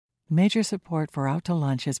Major support for Out to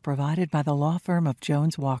Lunch is provided by the law firm of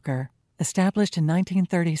Jones Walker. Established in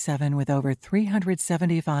 1937 with over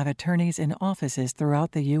 375 attorneys in offices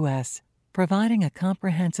throughout the U.S., providing a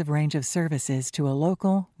comprehensive range of services to a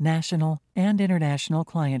local, national, and international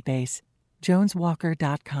client base.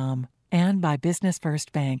 JonesWalker.com. And by Business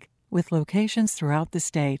First Bank, with locations throughout the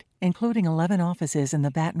state, including 11 offices in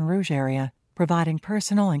the Baton Rouge area, providing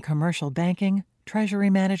personal and commercial banking, treasury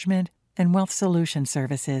management, and wealth solution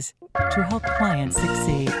services to help clients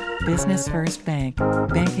succeed. Business First Bank,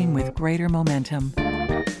 banking with greater momentum.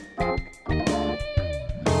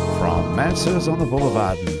 From Mansur's on the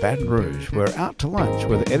Boulevard in Baton Rouge, we're out to lunch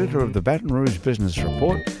with the editor of the Baton Rouge Business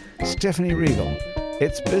Report, Stephanie Riegel.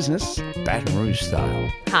 It's business Baton Rouge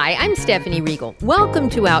style. Hi, I'm Stephanie Riegel. Welcome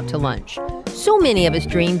to Out to Lunch. So many of us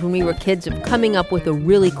dreamed when we were kids of coming up with a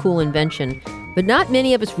really cool invention, but not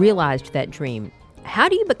many of us realized that dream. How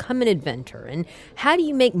do you become an inventor, and how do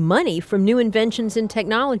you make money from new inventions in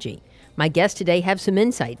technology? My guests today have some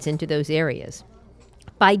insights into those areas.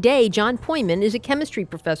 By day, John Poyman is a chemistry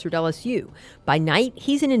professor at LSU. By night,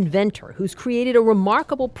 he's an inventor who's created a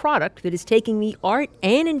remarkable product that is taking the art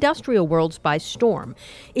and industrial worlds by storm.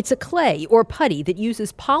 It's a clay or putty that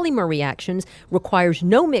uses polymer reactions, requires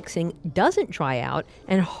no mixing, doesn't dry out,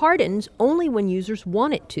 and hardens only when users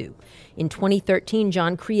want it to. In 2013,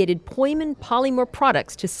 John created Poyman Polymer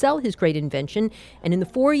Products to sell his great invention, and in the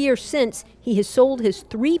 4 years since, he has sold his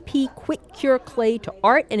 3P Quick Cure clay to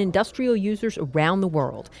art and industrial users around the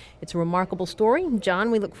world. It's a remarkable story.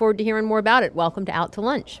 John, we look forward to hearing more about it. Welcome to Out to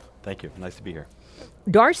Lunch. Thank you. Nice to be here.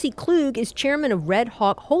 Darcy Klug is chairman of Red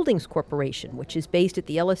Hawk Holdings Corporation, which is based at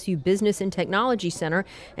the LSU Business and Technology Center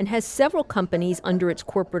and has several companies under its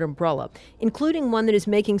corporate umbrella, including one that is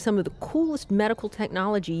making some of the coolest medical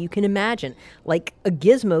technology you can imagine, like a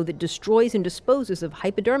gizmo that destroys and disposes of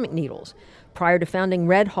hypodermic needles. Prior to founding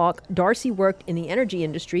Red Hawk, Darcy worked in the energy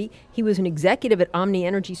industry. He was an executive at Omni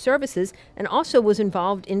Energy Services and also was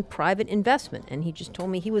involved in private investment. And he just told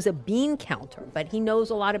me he was a bean counter, but he knows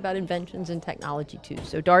a lot about inventions and technology too.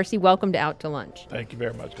 So Darcy, welcome to Out to Lunch. Thank you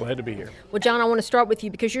very much. Glad to be here. Well, John, I want to start with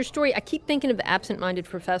you because your story, I keep thinking of The Absent-Minded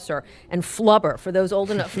Professor and Flubber, for those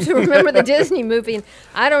old enough to remember the Disney movie. And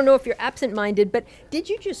I don't know if you're absent-minded, but did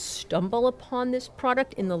you just stumble upon this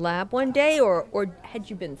product in the lab one day, or had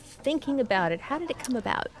you been thinking about it? How did it come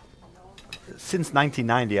about? Since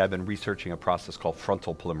 1990, I've been researching a process called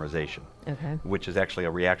frontal polymerization, which is actually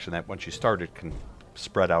a reaction that once you start it can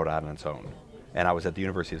spread out on its own. And I was at the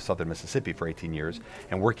University of Southern Mississippi for 18 years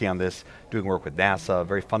and working on this, doing work with NASA,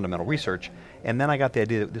 very fundamental research. And then I got the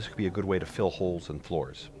idea that this could be a good way to fill holes in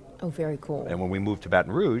floors. Oh, very cool. And when we moved to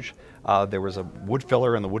Baton Rouge, there was a wood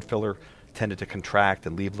filler, and the wood filler tended to contract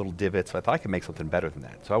and leave little divots. So I thought I could make something better than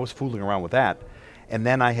that. So I was fooling around with that. And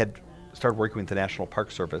then I had started working with the National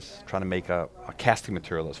Park Service, trying to make a casting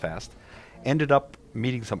material that's fast. Ended up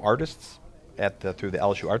meeting some artists through the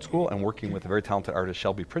LSU Art School and working with a very talented artist,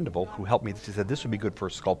 Shelby Prindiville, who helped me. She said this would be good for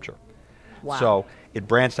sculpture. Wow. So it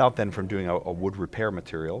branched out then from doing a wood repair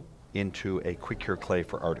material into a quick cure clay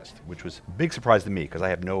for artists, which was a big surprise to me because I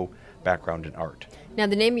have no background in art. Now,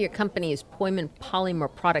 the name of your company is Poyman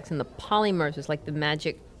Polymer Products, and the polymers is like the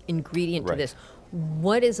magic ingredient to this.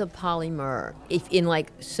 What is a polymer, if in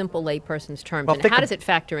like simple layperson's terms, and how does it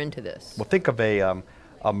factor into this? Well, think of a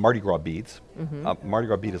Mardi Gras beads. Mardi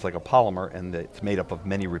Gras bead is like a polymer, and it's made up of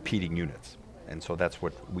many repeating units. And so that's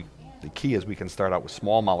what the key is. We can start out with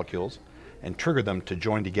small molecules and trigger them to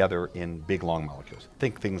join together in big, long molecules.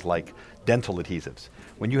 Think things like dental adhesives.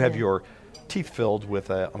 When you have your teeth filled with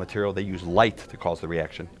a material, they use light to cause the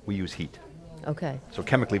reaction. We use heat. Okay. So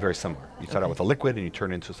chemically very similar. You start out with a liquid and you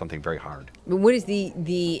turn it into something very hard. But what is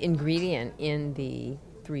the ingredient in the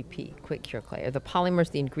 3P Quick Cure clay? Are the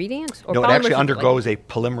polymers the ingredients? Or no, it polymers actually undergoes a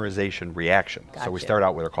polymerization reaction. Gotcha. So we start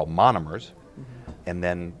out with what are called monomers, and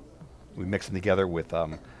then we mix them together with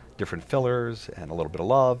different fillers and a little bit of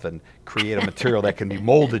love and create a material that can be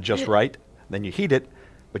molded just right. Then you heat it,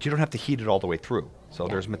 but you don't have to heat it all the way through. So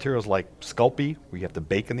there's materials like Sculpey, where you have to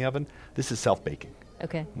bake in the oven. This is self-baking.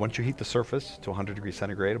 Okay. Once you heat the surface to 100 degrees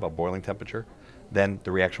centigrade, about boiling temperature, then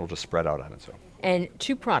the reaction will just spread out on its own. And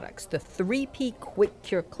two products, the 3P Quick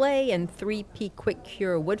Cure clay and 3P Quick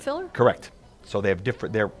Cure wood filler? Correct. So they have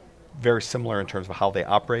they're very similar in terms of how they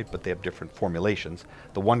operate, but they have different formulations.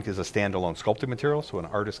 The one is a standalone sculpting material, so an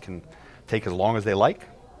artist can take as long as they like,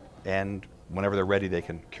 and whenever they're ready, they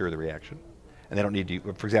can cure the reaction. And they don't need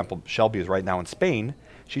to, for example, Shelby is right now in Spain.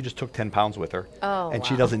 She just took 10 pounds with her, and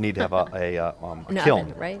she doesn't need to have a kiln.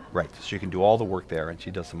 Oven, right? Right, so she can do all the work there, and she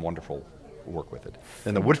does some wonderful work with it.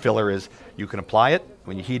 Then the wood filler is, you can apply it.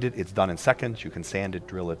 When you heat it, it's done in seconds. You can sand it,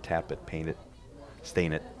 drill it, tap it, paint it.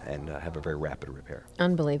 stain it, and have a very rapid repair.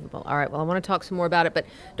 Unbelievable. All right, well, I want to talk some more about it, but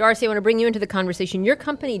Darcy, I want to bring you into the conversation. Your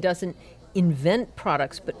company doesn't invent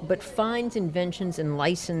products, but finds inventions and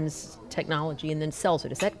license technology and then sells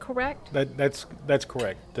it. Is that correct? That's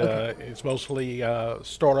correct. Okay. It's mostly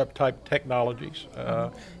startup type technologies,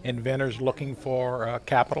 inventors looking for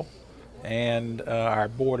capital, and our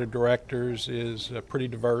board of directors is pretty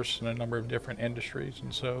diverse in a number of different industries,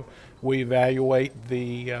 and so we evaluate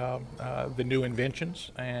the new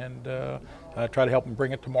inventions and try to help them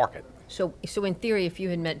bring it to market. So in theory, if you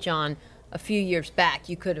had met John a few years back,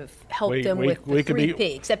 you could have helped him with the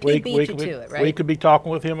 3P, except he beat you to it, right? We could be talking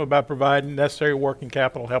with him about providing necessary working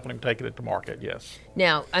capital, helping him take it to market, yes.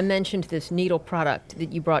 Now, I mentioned this needle product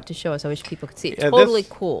that you brought to show us. I wish people could see it. Yeah, Totally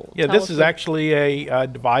cool. Yeah, Tell this us is what- actually a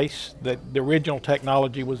device that the original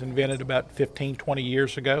technology was invented about 15, 20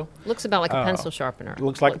 years ago. Looks about like a pencil sharpener. It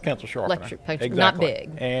looks like a pencil sharpener. Electric pencil, Exactly. not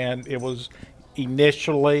big. And it was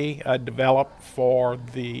initially developed for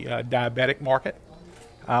the diabetic market.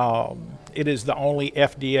 It is the only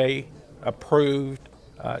FDA-approved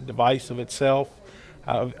device of itself,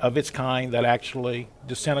 of its kind, that actually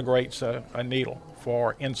disintegrates a needle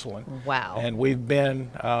for insulin. Wow. And we've been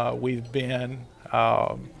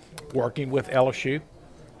working with LSU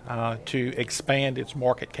to expand its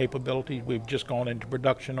market capabilities. We've just gone into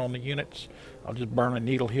production on the units. I'll just burn a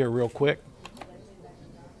needle here real quick.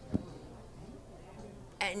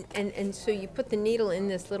 And so you put the needle in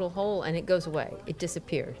this little hole and it goes away. It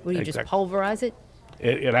disappears. What do you just Exactly. pulverize it?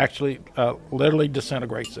 It actually literally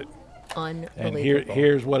disintegrates it. Unbelievable. And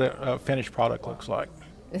here's what a finished product looks like.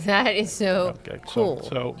 That is so Okay, cool.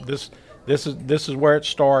 so this is where it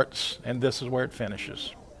starts and this is where it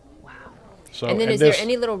finishes. Wow. So And then is there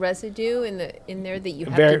any little residue in there that you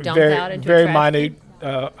have to dump out into very a trash minute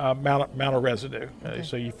bin? amount of residue.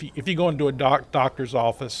 So if you go into a doctor's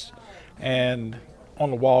office and on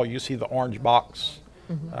the wall you see the orange box,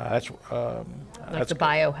 that's Like the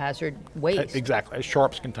biohazard waste. exactly a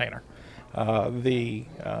Sharps container. The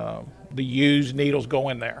used needles go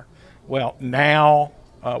in there. Well, now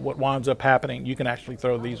what winds up happening, you can actually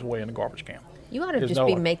throw these away in the garbage can. You ought to There's just no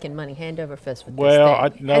be one. making money hand over fist with Well,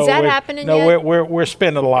 this thing. no, Has that happening no, yet? we're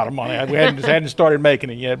spending a lot of money. We hadn't started making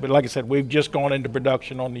it yet, but like I said, we've just gone into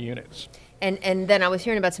production on the units. And then I was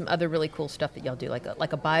hearing about some other really cool stuff that y'all do, like a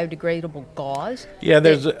biodegradable gauze. Yeah,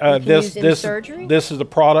 there's that you can use in this surgery? this is a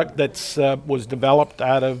product that's was developed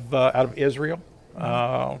out of Israel,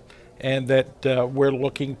 and that we're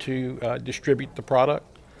looking to distribute the product.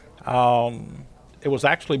 It was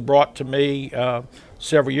actually brought to me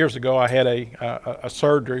several years ago. I had a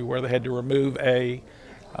surgery where they had to remove a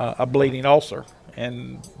bleeding ulcer,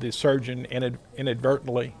 and the surgeon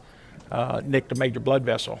inadvertently nicked a major blood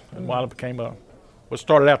vessel, and while it became what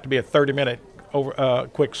started out to be a 30-minute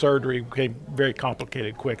quick surgery, became very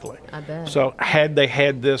complicated quickly. I bet. So had they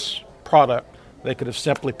had this product, they could have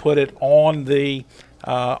simply put it on the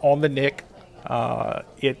nick.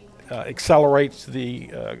 It accelerates the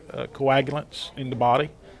coagulants in the body,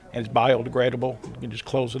 and it's biodegradable. You can just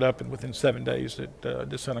close it up, and within 7 days it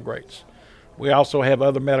disintegrates. We also have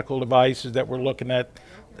other medical devices that we're looking at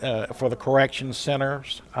for the correction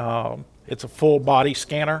centers. It's a full body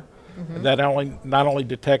scanner that not only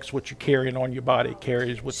detects what you're carrying on your body, it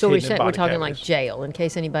carries what's So hidden in we're body talking like cavities. jail, in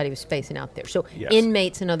case anybody was spacing out there. So Yes.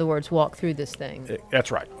 inmates, in other words, walk through this thing.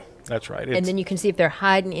 That's right. That's right. And then you can see if they're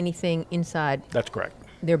hiding anything inside That's correct.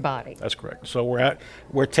 their body. That's correct. So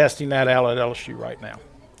we're testing that out at LSU right now.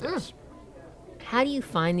 Yes. How do you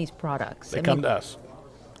find these products? They come to us.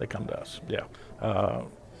 They come to us. Yeah.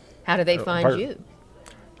 How do they find part- you?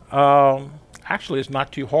 Actually, it's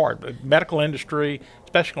not too hard. The medical industry,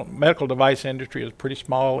 especially medical device industry, is a pretty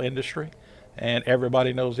small industry, and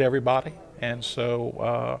everybody knows everybody. And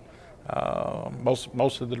so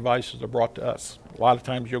most of the devices are brought to us. A lot of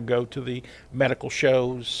times you'll go to the medical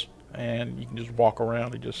shows, and you can just walk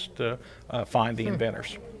around and just find the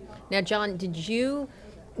inventors. Now, John, did you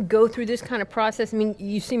go through this kind of process? I mean,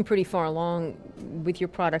 you seem pretty far along with your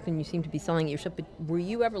product, and you seem to be selling it yourself. But were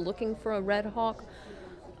you ever looking for a Red Hawk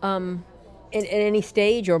at any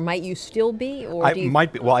stage, or might you still be? Or I do you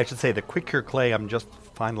might be. Well, I should say the Quick Cure Clay, I'm just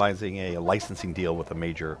finalizing a licensing deal with a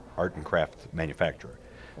major art and craft manufacturer.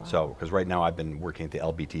 Wow. So, because right now I've been working at the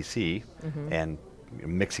LBTC and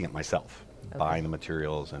mixing it myself, buying the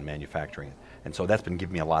materials and manufacturing it. And so that's been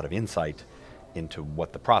giving me a lot of insight into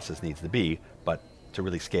what the process needs to be, but to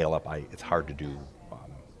really scale up, it's hard to do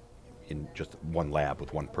in just one lab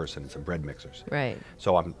with one person and some bread mixers. Right.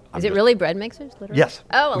 So I'm Is it just- really bread mixers, literally? Yes.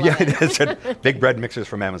 Oh, I love yeah, it. It's big bread mixers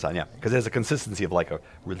from Amazon. Yeah, because it has a consistency of like a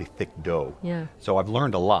really thick dough. Yeah. So I've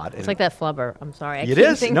learned a lot. It's like that flubber. I'm sorry. I It keep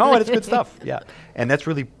is. thinking No, that. it's good stuff. Yeah, and that's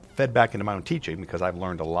really fed back into my own teaching because I've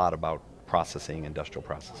learned a lot about processing, industrial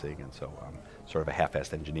processing, and so I'm sort of a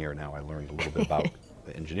half-assed engineer now. I learned a little bit about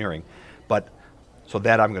engineering, but so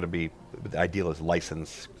that I'm going to be, the ideal is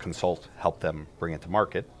license, consult, help them bring it to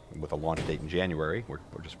market with a launch date in January. We're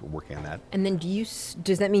just working on that. And then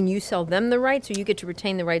does that mean you sell them the rights, or you get to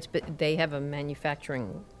retain the rights, but they have a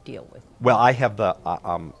manufacturing deal with? Well, I have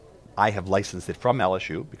I have licensed it from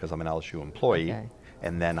LSU because I'm an LSU employee, Okay.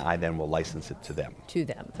 and then I will license it to them. To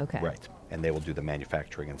them, okay. Right, and they will do the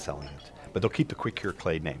manufacturing and selling it. But they'll keep the Quick Cure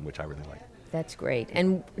Clay name, which I really like. That's great.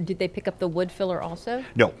 And did they pick up the wood filler also?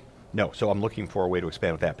 No. So I'm looking for a way to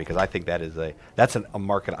expand with that because I think that's a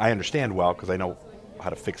market I understand well because I know how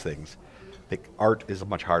to fix things. The art is a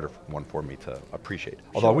much harder one for me to appreciate.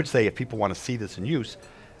 Although I would say if people want to see this in use,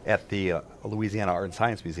 at the Louisiana Art and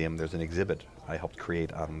Science Museum, there's an exhibit I helped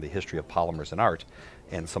create on the history of polymers and art,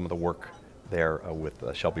 and some of the work there with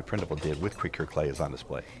Shelby Printable did with Quick Cure Clay is on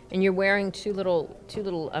display. And you're wearing two little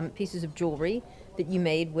pieces of jewelry that you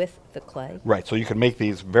made with the clay. Right, so you can make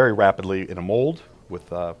these very rapidly in a mold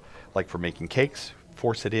with, like for making cakes,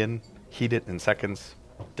 force it in, heat it in seconds,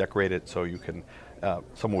 decorate it so you can,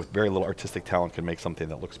 someone with very little artistic talent can make something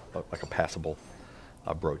that looks like a passable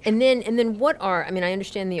brooch. And then what are, I mean, I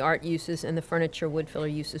understand the art uses and the furniture wood filler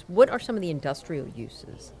uses. What are some of the industrial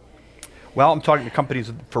uses? Well, I'm talking to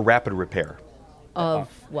companies for rapid repair. Of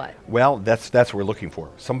what? Well, that's what we're looking for.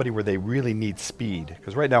 Somebody where they really need speed,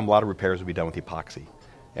 because right now a lot of repairs will be done with epoxy.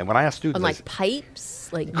 And when I ask students, On like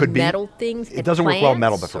pipes, like could metal be, things? It doesn't work well in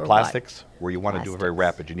metal, but plants, for or plastics, where you want to do it very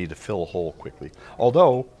Plastics. rapid, you need to fill a hole quickly.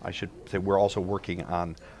 Although, I should say we're also working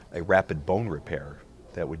on a rapid bone repair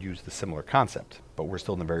that would use the similar concept, but we're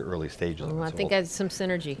still in the very early stages of it. Well, I So think we'll- that's some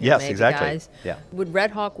synergy here, Yes, maybe, exactly. guys. Yeah. Would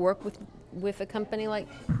Red Hawk work with a company like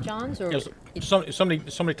John's? Or Yes, so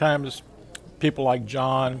many times, people like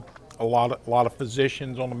John, a lot of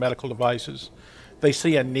physicians on the medical devices, they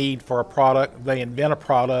see a need for a product, they invent a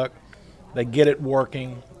product, they get it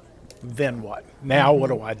working, then what? Now what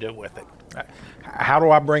do I do with it? How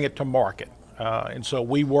do I bring it to market? And so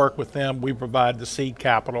we work with them, we provide the seed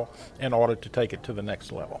capital in order to take it to the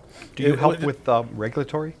next level. Do you help with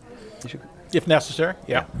regulatory? If necessary,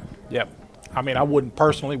 yeah. I mean, I wouldn't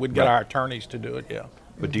personally, would get Right. our attorneys to do it, yeah.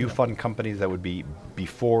 But do you fund companies that would be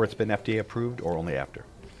before it's been FDA approved or only after?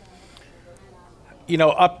 You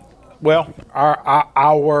know, the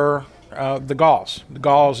gauze. The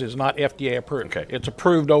gauze is not FDA approved. Okay. It's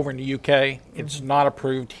approved over in the UK. It's not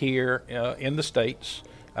approved here in the States.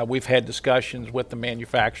 We've had discussions with the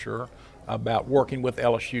manufacturer about working with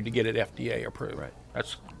LSU to get it FDA approved. Right.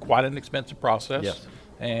 That's quite an expensive process. Yes.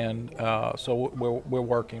 And so we're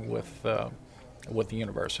working with the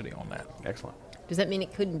university on that. Excellent. does that mean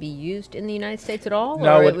it couldn't be used in the United States at all?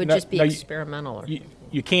 No, or it- it would no- just be no, you- experimental? Or?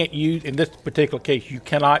 You can't use, in this particular case, you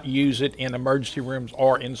cannot use it in emergency rooms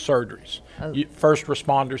or in surgeries. Oh. First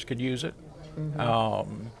responders could use it.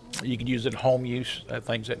 Mm-hmm. You could use it in home use,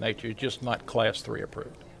 things of that nature. It's just not Class 3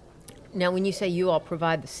 approved. Now, when you say you all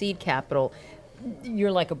provide the seed capital,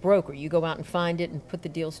 you're like a broker. You go out and find it and put the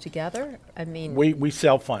deals together? I mean, We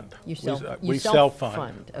self-fund. You We self-fund,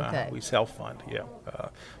 self-fund. okay. We self-fund, yeah.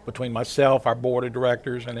 Between myself, our board of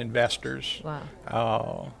directors, and investors.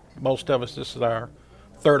 Wow. Most of us, this is our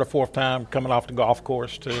third or fourth time coming off the golf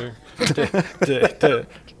course to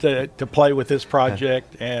play with this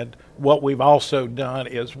project. And what we've also done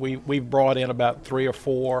is we've brought in about 3 or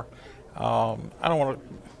 4, I don't want to,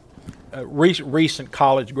 recent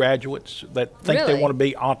college graduates that think Really? they want to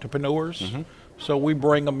be entrepreneurs. So we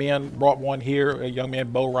bring them in. Brought one here, a young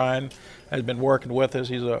man, Bo Ryan, has been working with us.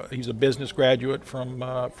 He's a business graduate from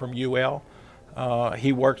UL.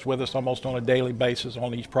 He works with us almost on a daily basis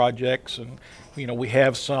on these projects, and we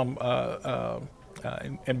have some.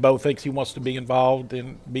 And Bo thinks he wants to be involved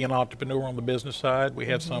in being an entrepreneur on the business side. We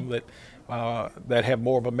have some that have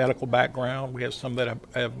more of a medical background. We have some that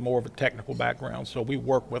have more of a technical background. So we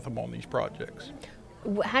work with them on these projects.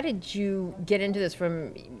 How did you get into this?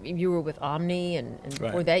 You were with Omni, and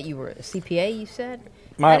before Right. that you were a CPA, you said?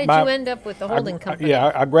 My- How did my- you end up with the holding company?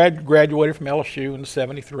 Yeah, I graduated from LSU in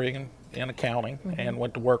 '73 in accounting, and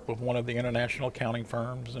went to work with one of the international accounting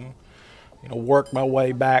firms, and worked my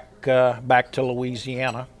way back to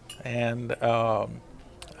Louisiana, and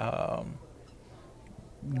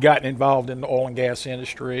gotten involved in the oil and gas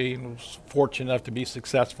industry, and was fortunate enough to be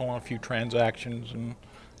successful in a few transactions. And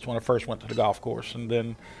that's when I first went to the golf course, and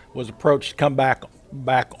then was approached to come back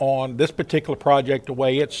back on this particular project. The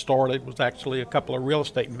way it started was actually a couple of real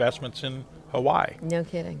estate investments in Hawaii. No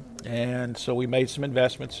kidding. And so we made some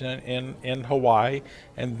investments in Hawaii,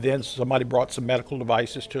 and then somebody brought some medical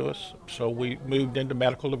devices to us. So we moved into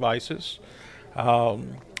medical devices.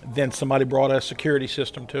 Then somebody brought a security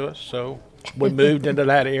system to us. So we moved into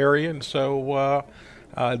that area. And so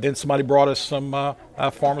then somebody brought us some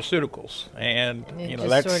pharmaceuticals. And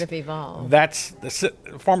Just sort of evolved.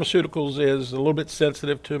 Pharmaceuticals is a little bit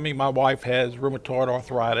sensitive to me. My wife has rheumatoid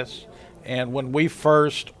arthritis. And when we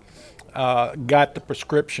first got the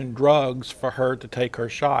prescription drugs for her to take her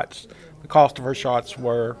shots, the cost of her shots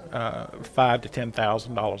were $5,000 to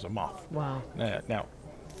 $10,000 a month. Wow. Now,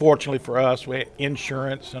 fortunately for us, we had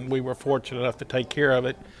insurance, and we were fortunate enough to take care of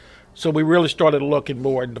it. So we really started looking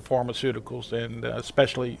more into pharmaceuticals, and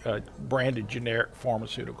especially branded generic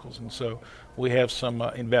pharmaceuticals. And so we have some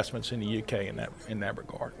investments in the UK in that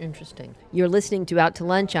regard. Interesting. You're listening to Out to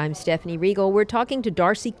Lunch. I'm Stephanie Riegel. We're talking to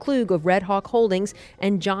Darcy Klug of Red Hawk Holdings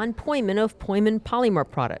and John Poyman of Poyman Polymer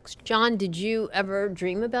Products. John, did you ever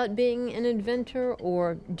dream about being an inventor,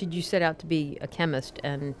 or did you set out to be a chemist?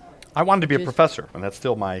 And I wanted to be a professor, and that's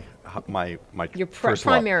still my your first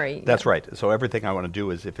love. primary. That's right. So everything I want to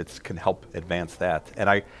do is if it can help advance that. And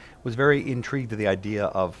I was very intrigued to the idea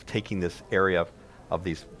of taking this area of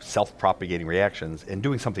these self-propagating reactions and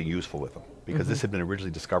doing something useful with them, because this had been originally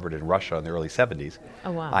discovered in Russia in the early 70s.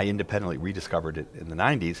 Oh, wow. I independently rediscovered it in the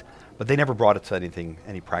 90s, but they never brought it to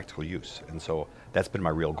any practical use. And so that's been my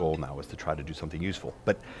real goal now, is to try to do something useful.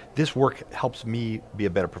 But this work helps me be a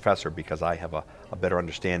better professor because I have a better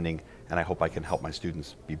understanding, and I hope I can help my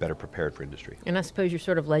students be better prepared for industry. And I suppose you're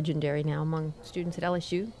sort of legendary now among students at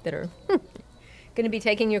LSU that are going to be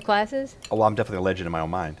taking your classes? Oh, well, I'm definitely a legend in my own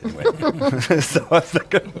mind, anyway. So it's not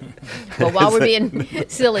good. Well, while we're being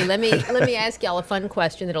silly, let me ask y'all a fun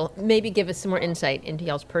question that'll maybe give us some more insight into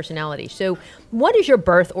y'all's personality. So, what is your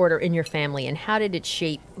birth order in your family, and how did it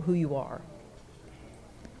shape who you are?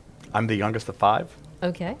 I'm the youngest of 5.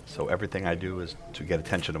 Okay. So everything I do is to get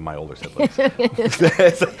attention of my older siblings. There you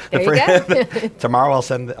go. Tomorrow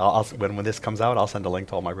when this comes out, I'll send a link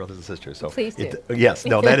to all my brothers and sisters. So Please do. Yes,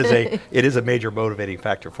 no, it is a major motivating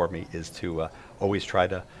factor for me, is to always try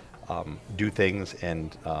to do things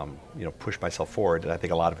and push myself forward. And I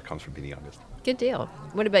think a lot of it comes from being the youngest. Good deal.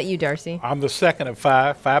 What about you, Darcy? I'm the second of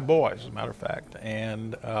five boys, as a matter of fact.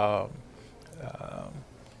 And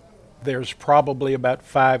there's probably about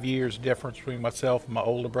 5 years difference between myself and my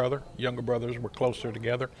older brother. Younger brothers were closer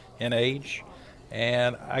together in age.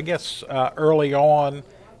 And I guess early on,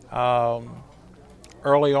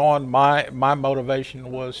 my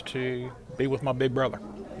motivation was to be with my big brother.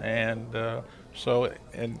 And so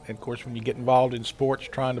of course, when you get involved in sports,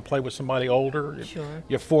 trying to play with somebody older, Sure.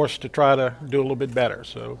 You're forced to try to do a little bit better.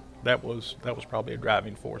 So that was probably a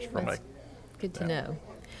driving force for me. Good to know.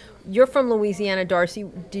 You're from Louisiana, Darcy.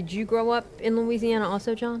 Did you grow up in Louisiana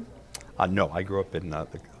also, John? No, I grew up in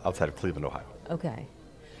outside of Cleveland, Ohio. Okay.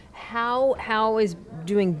 How is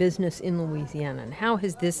doing business in Louisiana, and how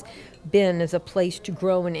has this been as a place to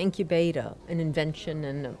grow and incubate an invention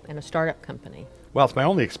and a startup company? Well, it's my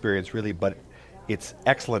only experience, really, but it's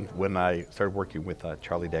excellent when I started working with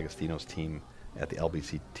Charlie D'Agostino's team at the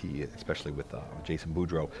LBCT, especially with Jason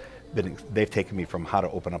Boudreau. They've taken me from how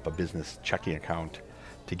to open up a business checking account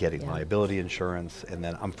to getting liability insurance, and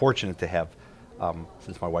then I'm fortunate to have,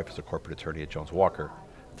 since my wife is a corporate attorney at Jones Walker,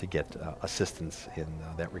 to get assistance in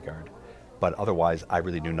that regard. But otherwise, I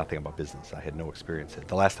really knew nothing about business. I had no experience.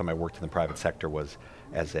 The last time I worked in the private sector was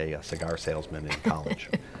as a cigar salesman in college.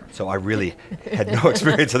 So I really had no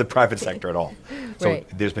experience in the private sector at all. So Right.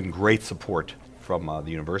 There's been great support from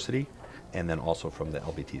the university and then also from the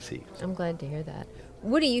LBTC. I'm glad to hear that.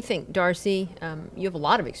 What do you think, Darcy? You have a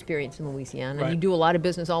lot of experience in Louisiana, and you Right. do a lot of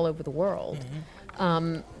business all over the world.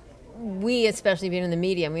 We, especially being in the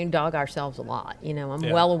media, we dog ourselves a lot. I'm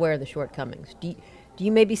Yeah. well aware of the shortcomings. Do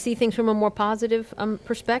you maybe see things from a more positive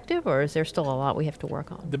perspective, or is there still a lot we have to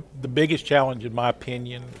work on? The biggest challenge, in my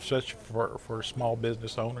opinion, especially for small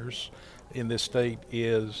business owners in this state,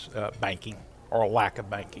 is banking, or a lack of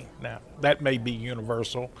banking. Now, that may be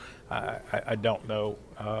universal. I don't know.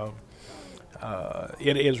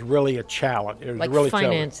 It is really a challenge. It is Like really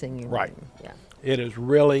financing, you right? mean. Yeah. It is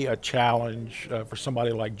really a challenge for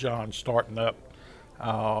somebody like John starting up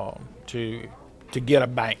to get a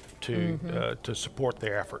bank to support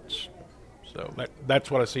their efforts. So that's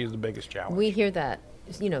what I see as the biggest challenge. We hear that,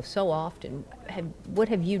 so often. What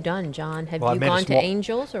have you done, John? Have Well, you I've made a gone to small-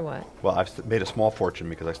 Angels or what? Well, I've made a small fortune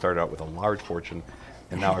because I started out with a large fortune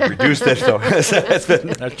and now I've reduced it. So it's been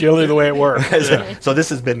That's generally the way it works. so this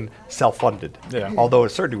has been self-funded. Yeah. Although, to a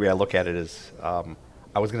certain degree, I look at it as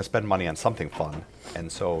I was going to spend money on something fun,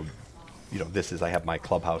 and so, I have my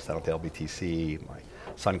clubhouse down at the LBTC. My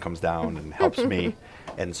son comes down and helps me,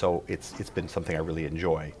 and so it's been something I really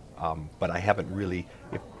enjoy. But I haven't really,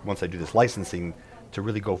 once I do this licensing, to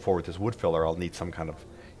really go forward with this wood filler, I'll need some kind of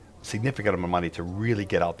significant amount of money to really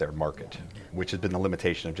get out there and market, which has been the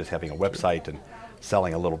limitation of just having a website and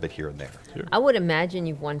selling a little bit here and there. I would imagine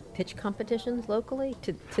you've won pitch competitions locally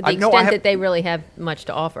to the no, extent that they really have much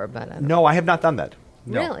to offer. But I don't No, I have not done that.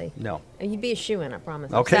 No, Really? No. You'd be a shoo-in, I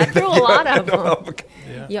promise. Okay. I threw a lot of them. Okay.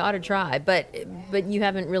 Yeah. You ought to try, but you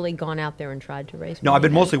haven't really gone out there and tried to raise. No, I've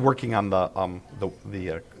been money. mostly working on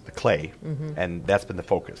the clay, and that's been the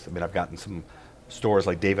focus. I mean, I've gotten some stores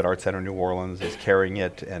like David Art Center New Orleans is carrying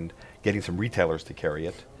it, and getting some retailers to carry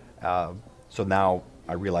it. So now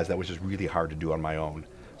I realize that was just really hard to do on my own.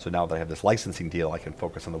 So now that I have this licensing deal, I can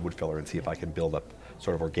focus on the wood filler and see if I can build up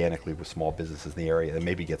sort of organically with small businesses in the area, and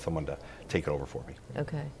maybe get someone to take it over for me.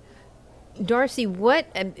 Okay. Darcy, what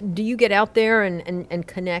do you get out there and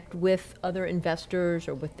connect with other investors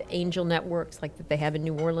or with the angel networks like that they have in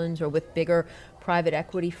New Orleans, or with bigger private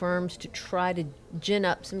equity firms to try to gin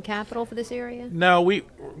up some capital for this area? No,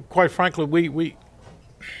 quite frankly, we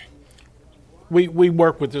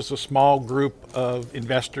work with just a small group of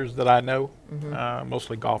investors that I know,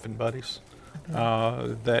 mostly golfing buddies,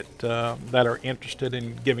 that are interested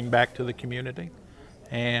in giving back to the community.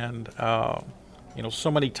 And so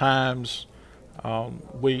many times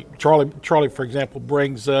Charlie, for example,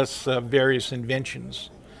 brings us various inventions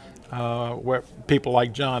where people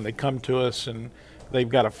like John, they come to us and they've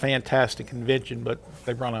got a fantastic invention, but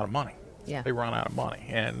they run out of money. Yeah. They run out of money.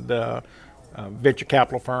 And venture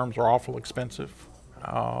capital firms are awful expensive.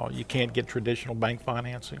 You can't get traditional bank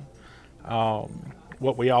financing.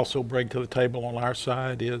 What we also bring to the table on our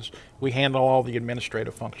side is we handle all the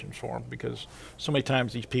administrative functions for them, because so many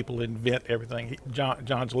times these people invent everything.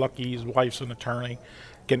 John's lucky his wife's an attorney,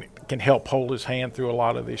 can help hold his hand through a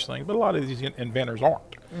lot of these things, but a lot of these inventors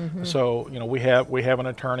aren't. So we have an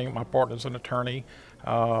attorney. My partner's an attorney.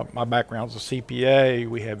 My background's a CPA.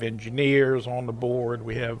 We have engineers on the board.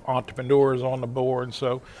 We have entrepreneurs on the board.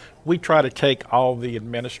 So we try to take all the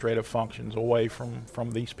administrative functions away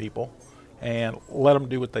from these people and let them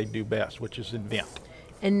do what they do best, which is invent.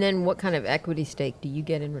 And then what kind of equity stake do you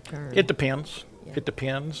get in return? It depends. Yeah. It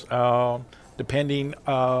depends. Depending,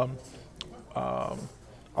 a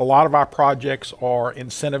lot of our projects are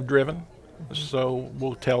incentive driven. So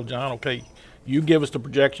we'll tell John, okay, you give us the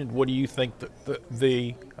projections. What do you think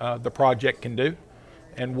the project can do?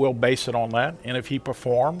 And we'll base it on that. And if he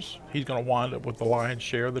performs, he's going to wind up with the lion's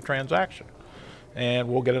share of the transaction, and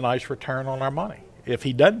we'll get a nice return on our money. If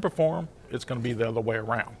he doesn't perform, it's going to be the other way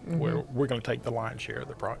around, where we're going to take the lion's share of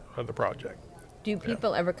the project. Do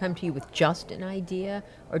people ever come to you with just an idea,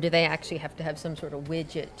 or do they actually have to have some sort of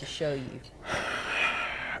widget to show you?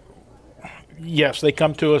 Yes, they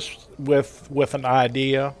come to us with an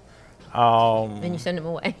idea. And you send them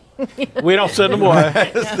away. We don't send them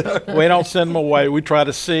away. We don't send them away. We try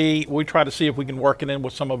to see if we can work it in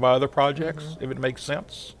with some of our other projects, if it makes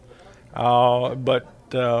sense. So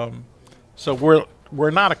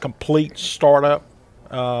we're not a complete startup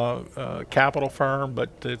capital firm, but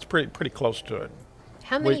it's pretty close to it.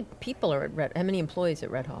 How many people are at how many employees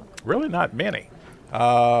at Red Hawk? Really not many.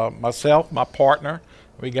 Myself, my partner,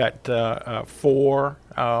 we got 4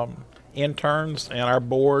 interns, and our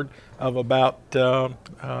board of about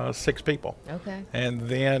 6 people. Okay. And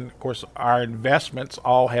then, of course, our investments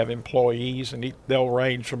all have employees, and they'll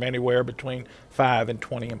range from anywhere between 5 and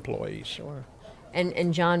 20 employees. Sure.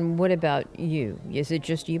 And John, what about you? Is it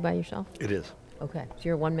just you by yourself? It is. Okay. So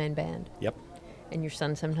you're a one-man band. Yep. And your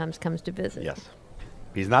son sometimes comes to visit. Yes.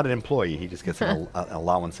 He's not an employee. He just gets an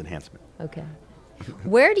allowance enhancement. Okay.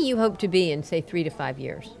 Where do you hope to be in, say, 3 to 5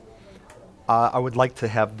 years? I would like to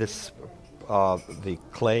have this, the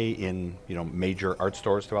clay in major art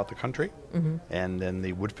stores throughout the country, and then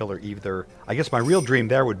the wood filler either. I guess my real dream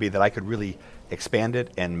there would be that I could really expand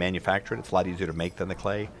it and manufacture it. It's a lot easier to make than the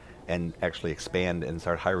clay, and actually expand and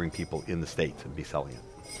start hiring people in the States and be selling it.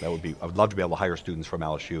 That would be. I would love to be able to hire students from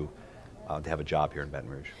LSU to have a job here in Baton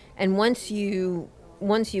Rouge. And once you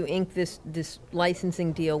ink this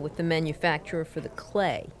licensing deal with the manufacturer for the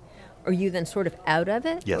clay, are you then sort of out of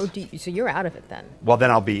it? Yes. Or so you're out of it then? Well, then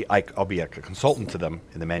I'll be a consultant to them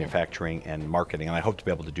in the manufacturing and marketing, and I hope to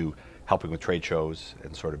be able to do helping with trade shows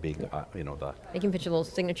and sort of being, the. They can put your little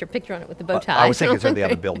signature picture on it with the bow tie. I was thinking certainly on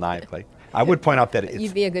the Bill Nye clay. I would point out that it's,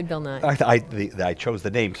 You'd be a good Bill Nye. I chose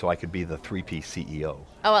the name so I could be the 3P CEO.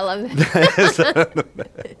 Oh, I love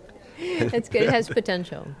that. That's good. It has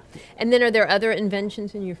potential. And then are there other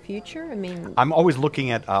inventions in your future? I mean, I'm always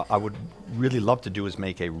looking at, I would really love to do is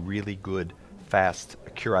make a really good, fast,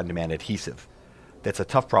 cure-on-demand adhesive. That's a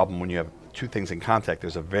tough problem when you have two things in contact.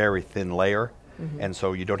 There's a very thin layer, and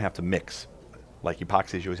so you don't have to mix. Like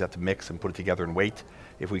epoxies, you always have to mix and put it together and wait.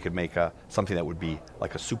 If we could make something that would be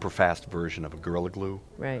like a super fast version of a Gorilla Glue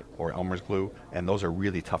right. or Elmer's Glue, and those are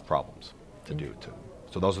really tough problems to do.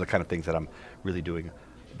 So those are the kind of things that I'm really doing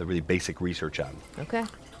the really basic research on. Okay.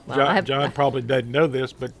 Well, John probably doesn't know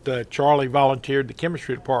this, but Charlie volunteered the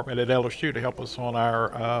chemistry department at LSU to help us on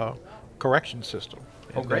our correction system.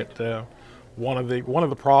 Oh, great. That, one of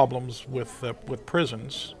the problems with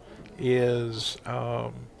prisons is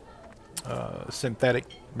synthetic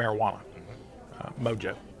marijuana,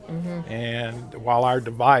 Mojo. And while our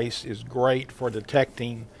device is great for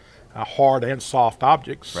detecting hard and soft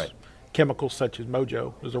objects, right. chemicals such as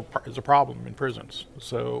Mojo is a problem in prisons.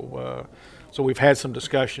 So we've had some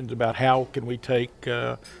discussions about how can we take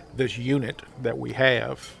this unit that we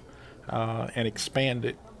have and expand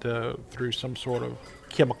it through some sort of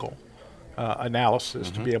chemical analysis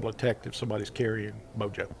to be able to detect if somebody's carrying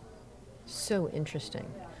Mojo. So interesting.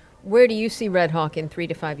 Where do you see Red Hawk in 3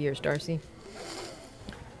 to 5 years, Darcy?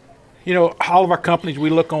 You know, all of our companies, we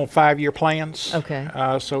look on 5-year plans. Okay.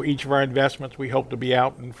 So each of our investments, we hope to be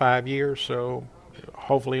out in 5 years. So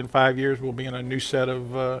hopefully in 5 years, we'll be in a new set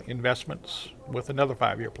of investments with another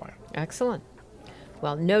 5-year plan. Excellent.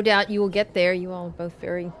 Well, no doubt you will get there. You all are both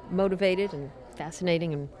very motivated and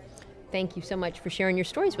fascinating. And thank you so much for sharing your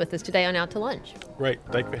stories with us today on Out to Lunch. Great.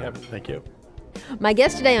 Thank you for having me. Thank you. My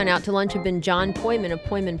guests today on Out to Lunch have been John Poyman of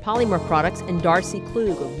Poyman Polymer Products and Darcy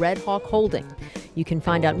Klug of Red Hawk Holding. You can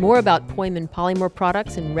find out more about Poyman Polymer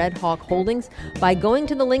Products and Red Hawk Holdings by going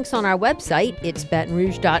to the links on our website. It's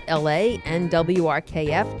batonrouge.la and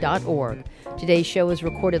wrkf.org. Today's show is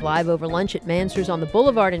recorded live over lunch at Mansur's on the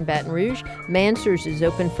Boulevard in Baton Rouge. Mansur's is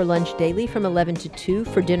open for lunch daily from 11 to 2,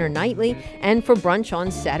 for dinner nightly, and for brunch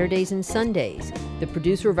on Saturdays and Sundays. The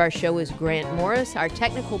producer of our show is Grant Morris. Our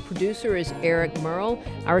technical producer is Eric Merle.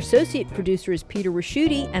 Our associate producer is Peter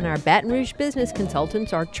Raschuti, and our Baton Rouge business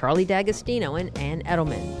consultants are Charlie D'Agostino and Ann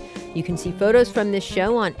Edelman. You can see photos from this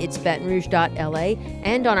show on itsbatonrouge.la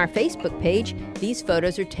and on our Facebook page. These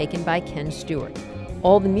photos are taken by Ken Stewart.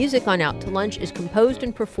 All the music on Out to Lunch is composed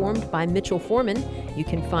and performed by Mitchell Foreman. You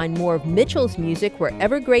can find more of Mitchell's music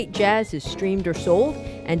wherever great jazz is streamed or sold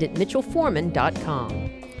and at mitchellforeman.com.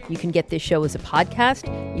 You can get this show as a podcast,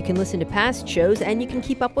 you can listen to past shows, and you can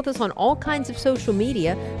keep up with us on all kinds of social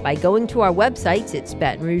media by going to our websites. It's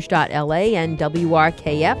batonrouge.la and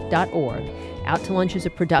wrkf.org. Out to Lunch is a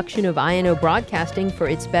production of INO Broadcasting for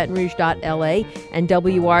It's Batonrouge.la and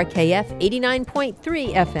WRKF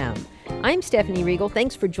 89.3 FM. I'm Stephanie Riegel.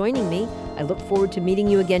 Thanks for joining me. I look forward to meeting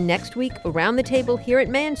you again next week around the table here at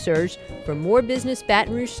Mansur's for more business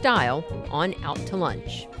Baton Rouge style on Out to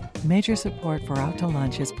Lunch. Major support for Out to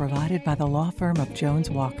Lunch is provided by the law firm of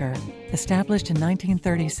Jones Walker, established in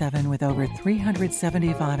 1937 with over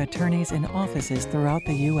 375 attorneys in offices throughout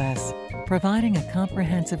the U.S., providing a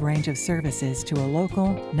comprehensive range of services to a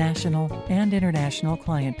local, national, and international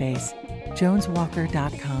client base.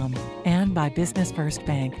 JonesWalker.com, and by Business First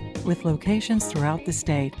Bank, with locations throughout the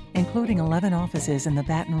state, including 11 offices in the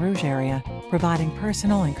Baton Rouge area, providing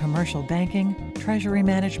personal and commercial banking, treasury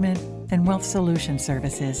management, and wealth solution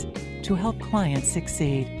services to help clients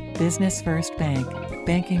succeed. Business First Bank,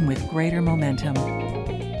 banking with greater momentum.